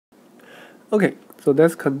Okay, so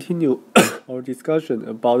let's continue our discussion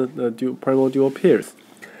about the primal-dual pairs.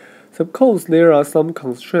 Suppose there are some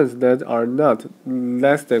constraints that are not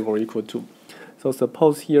less than or equal to. So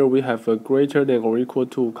suppose here we have a greater than or equal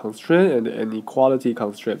to constraint and an equality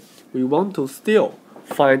constraint. We want to still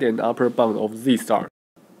find an upper bound of z star.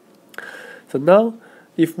 So now,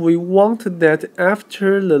 if we want that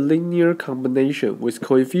after the linear combination with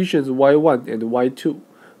coefficients y1 and y2,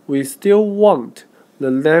 we still want the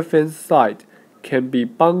left-hand side can be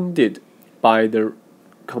bounded by the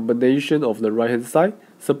combination of the right-hand side.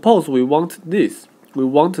 Suppose we want this, we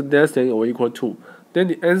want less than or equal to, then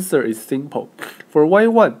the answer is simple. For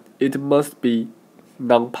y1, it must be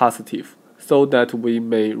non-positive, so that we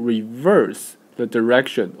may reverse the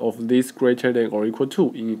direction of this greater than or equal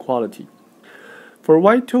to inequality. For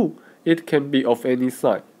y2, it can be of any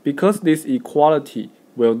sign, because this equality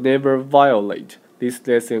will never violate this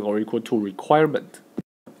less than or equal to requirement.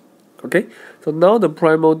 Okay, so now the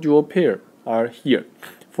primal-dual pair are here.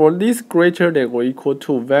 For this greater than or equal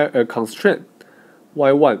to constraint,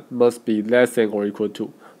 y1 must be less than or equal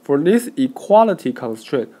to. For this equality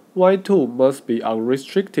constraint, y2 must be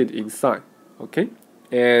unrestricted in sign. Okay,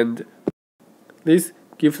 and this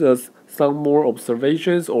gives us some more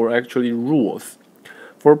observations or actually rules.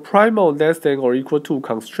 For primal less than or equal to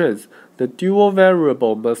constraints, the dual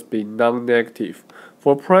variable must be non-negative.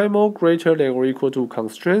 For primal greater than or equal to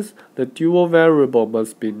constraints, the dual variable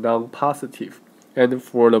must be non-positive. And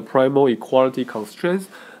for the primal equality constraints,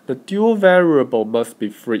 the dual variable must be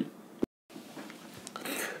free.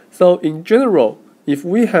 So in general, if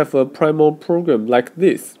we have a primal program like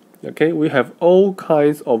this, okay, we have all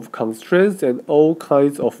kinds of constraints and all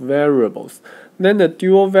kinds of variables, then the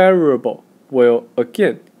dual variable will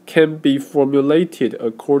again can be formulated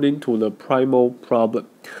according to the primal problem.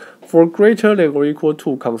 For greater than or equal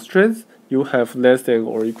to constraints, you have less than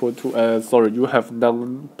or equal to you have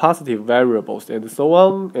non-positive variables and so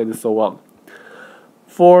on and so on.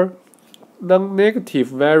 For non-negative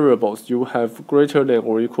variables, you have greater than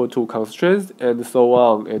or equal to constraints and so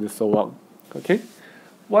on and so on. Okay,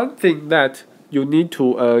 one thing that you need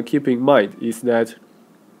to keep in mind is that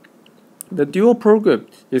the dual program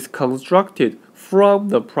is constructed from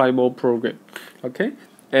the primal program. Okay,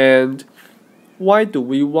 and why do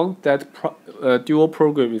we want that dual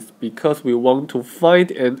program? Is because we want to find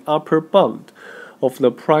an upper bound of the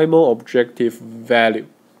primal objective value.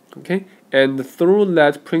 Okay, and through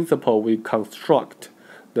that principle we construct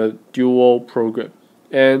the dual program,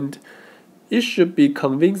 and it should be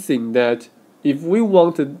convincing that if we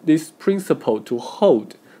want this principle to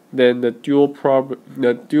hold, then the dual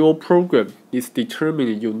program is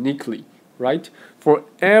determined uniquely, right? For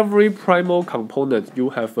every primal component, you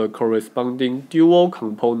have a corresponding dual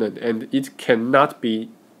component, and it cannot be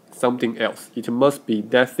something else. It must be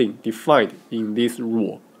that thing defined in this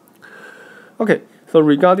rule. Okay, so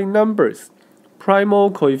regarding numbers,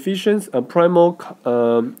 primal coefficients, primal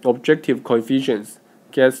objective coefficients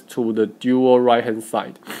gets to the dual right-hand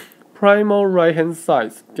side. Primal right-hand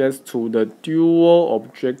side gets to the dual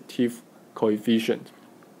objective coefficient.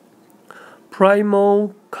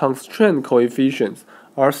 Primal constraint coefficients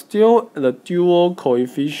are still the dual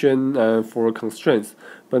coefficient for constraints,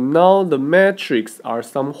 but now the matrix are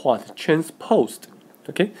somewhat transposed.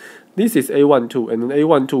 Okay, this is A12 and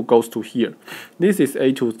A12 goes to here. This is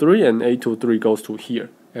A23 and A23 goes to here,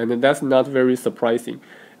 and that's not very surprising.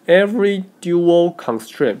 Every dual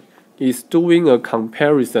constraint is doing a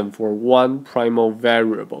comparison for one primal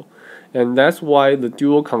variable, and that's why the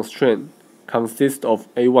dual constraint consists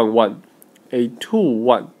of A11,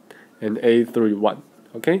 A21, and A31.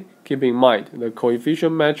 Okay, keep in mind the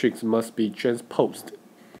coefficient matrix must be transposed.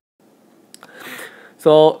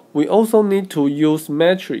 So we also need to use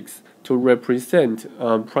matrix to represent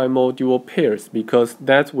primal dual pairs, because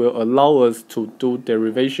that will allow us to do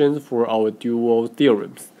derivations for our dual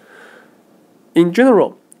theorems. In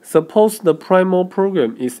general, suppose the primal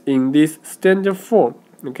program is in this standard form,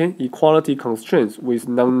 okay, equality constraints with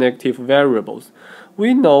non-negative variables.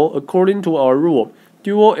 We know, according to our rule,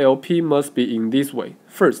 dual LP must be in this way.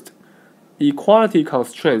 First, equality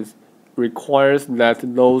constraints requires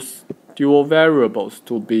that those dual variables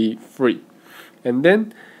to be free, and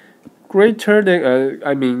then greater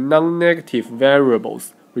than non-negative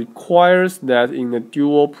variables requires that in the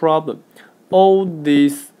dual problem, all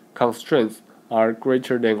these constraints are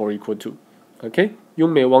greater than or equal to. Okay, you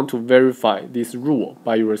may want to verify this rule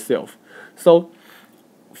by yourself. So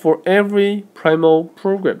for every primal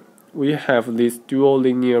program, we have this dual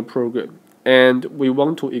linear program, and we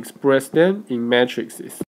want to express them in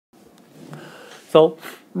matrices. So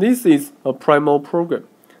this is a primal program.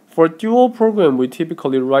 For dual program, we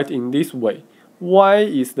typically write in this way. Y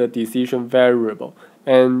is the decision variable,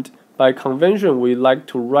 and by convention, we like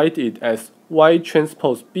to write it as Y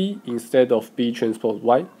transpose B instead of B transpose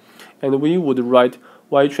Y, and we would write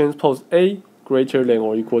Y transpose A greater than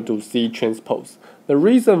or equal to C transpose. The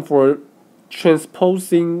reason for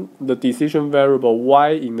transposing the decision variable Y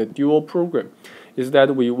in the dual program is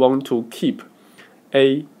that we want to keep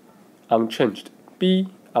A unchanged, B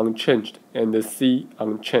unchanged, and the C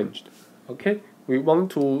unchanged. Okay, we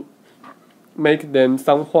want to make them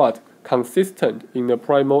somewhat consistent in the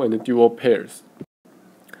primal and the dual pairs.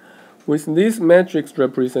 With this matrix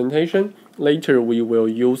representation, later we will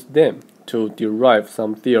use them to derive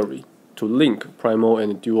some theory to link primal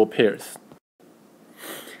and dual pairs.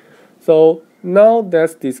 So now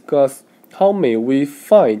let's discuss how may we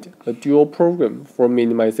find a dual program for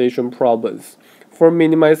minimization problems. For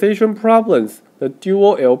minimization problems, the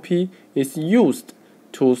dual LP is used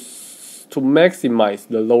to maximize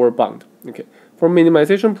the lower bound. Okay. For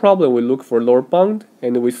minimization problem, we look for lower bound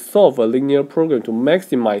and we solve a linear program to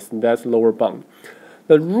maximize that lower bound.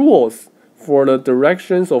 The rules for the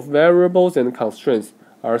directions of variables and constraints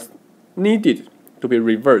are needed to be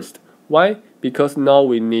reversed. Why? Because now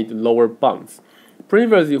we need lower bounds.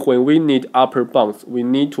 Previously, when we need upper bounds, we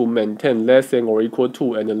need to maintain less than or equal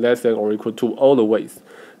to and less than or equal to all the ways.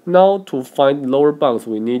 Now, to find lower bounds,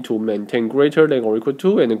 we need to maintain greater than or equal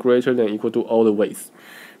to and greater than or equal to all the ways.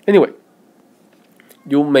 Anyway,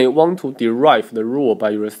 you may want to derive the rule by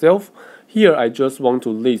yourself. Here, I just want to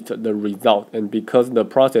list the result, and because the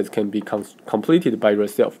process can be completed by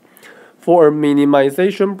yourself. For a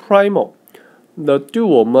minimization primal, the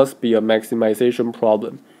dual must be a maximization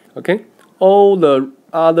problem. Okay, all the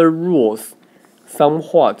other rules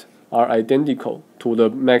somewhat are identical to the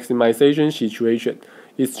maximization situation.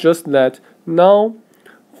 It's just that now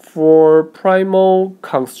for primal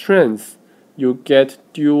constraints, you get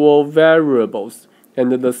dual variables,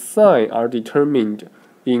 and the sign are determined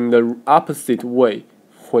in the opposite way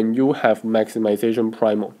when you have maximization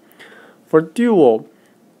primal. For dual,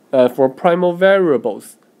 for primal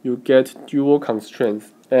variables, you get dual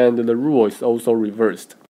constraints, and the rule is also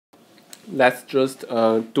reversed. Let's just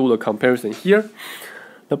do the comparison here.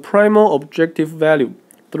 The primal objective value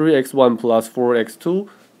 3x1 plus 4x2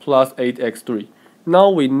 plus 8x3. Now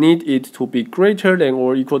we need it to be greater than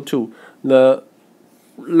or equal to the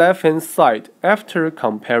left-hand side after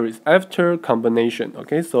combination.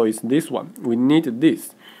 Okay, so it's this one. We need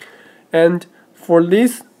this. And for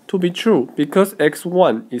this to be true, because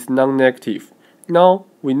x1 is non-negative, now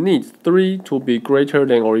we need 3 to be greater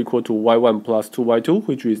than or equal to y1 plus 2y2,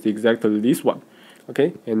 which is exactly this one.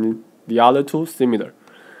 Okay, and the other two similar.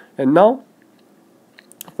 And now,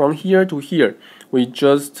 from here to here, we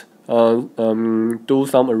just do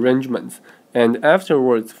some arrangements. And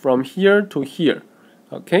afterwards, from here to here,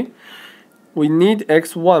 okay, we need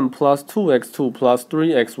x1 plus 2x2 plus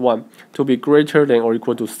 3x1 to be greater than or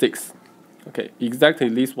equal to 6. Okay, exactly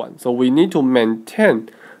this one. So we need to maintain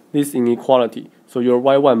this inequality. So your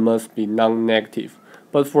y1 must be non-negative.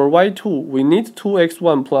 But for y2, we need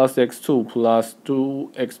 2x1 plus x2 plus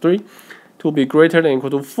 2x3 to be greater than or equal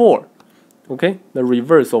to 4. Okay, the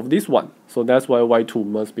reverse of this one. So that's why y2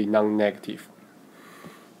 must be non-negative.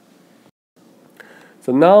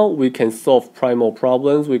 So now we can solve primal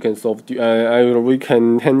problems. We can solve we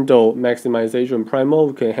can handle maximization primal.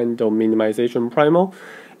 We can handle minimization primal.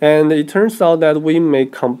 And it turns out that we may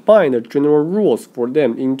combine the general rules for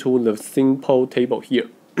them into the simple table here.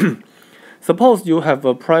 Suppose you have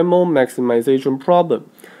a primal maximization problem.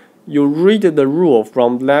 You read the rule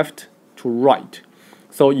from left to right.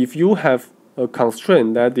 So if you have a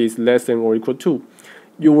constraint that is less than or equal to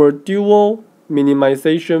your dual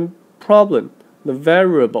minimization problem, the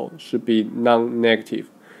variable should be non-negative.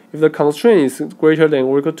 If the constraint is greater than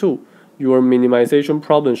or equal to, your minimization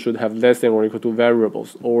problem should have less than or equal to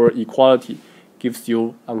variables, or equality gives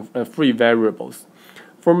you free variables.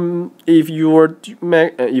 If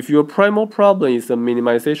your primal problem is a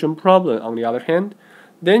minimization problem, on the other hand,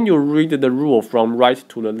 then you read the rule from right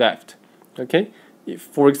to the left. Okay?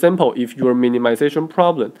 For example, if your minimization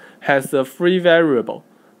problem has a free variable,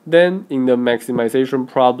 then in the maximization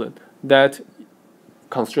problem, that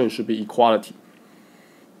constraint should be equality.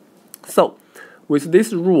 So, with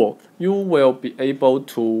this rule, you will be able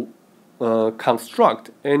to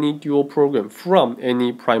construct any dual program from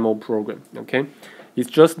any primal program. Okay, it's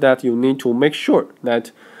just that you need to make sure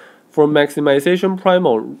that for maximization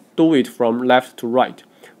primal, do it from left to right.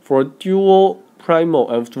 For dual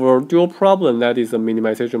primal and for dual problem that is a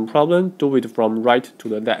minimization problem, do it from right to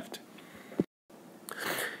the left.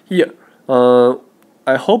 Here,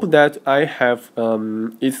 I hope that I have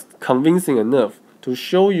it's convincing enough to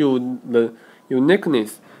show you the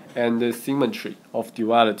uniqueness and the symmetry of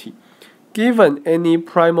duality. Given any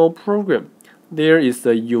primal program, there is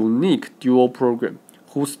a unique dual program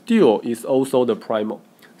whose dual is also the primal.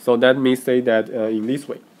 So let me say that in this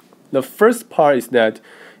way. The first part is that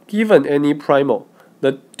given any primal,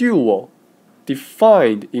 the dual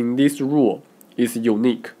defined in this rule is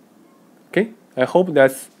unique. Okay, I hope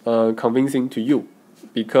that's convincing to you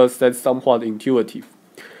because that's somewhat intuitive.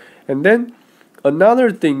 And then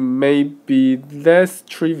another thing may be less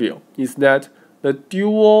trivial is that the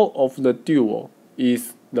dual of the dual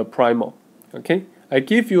is the primal. Okay, I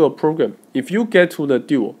give you a program. If you get to the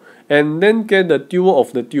dual and then get the dual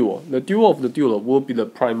of the dual will be the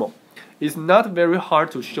primal. It's not very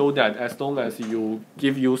hard to show that as long as you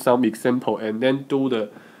give you some example and then do the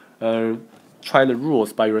try the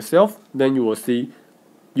rules by yourself, then you will see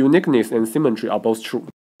uniqueness and symmetry are both true.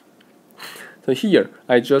 So here,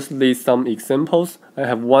 I just list some examples. I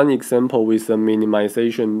have one example with a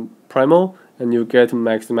minimization primal, and you get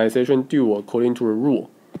maximization dual according to the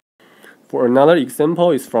rule. For another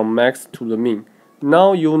example, is from max to the min.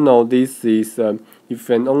 Now you know this is if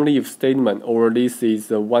and only if statement, or this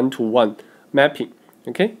is a one-to-one mapping.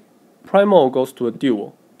 Okay, primal goes to a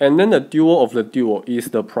dual, and then the dual of the dual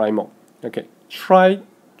is the primal. Okay, try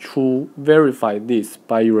to verify this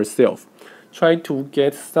by yourself. Try to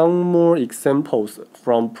get some more examples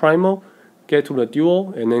from primal, get to the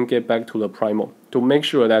dual, and then get back to the primal to make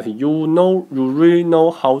sure that you really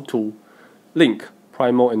know how to link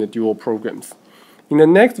primal and the dual programs. In the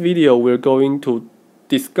next video, we're going to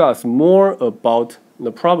discuss more about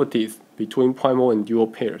the properties between primal and dual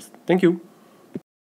pairs. Thank you.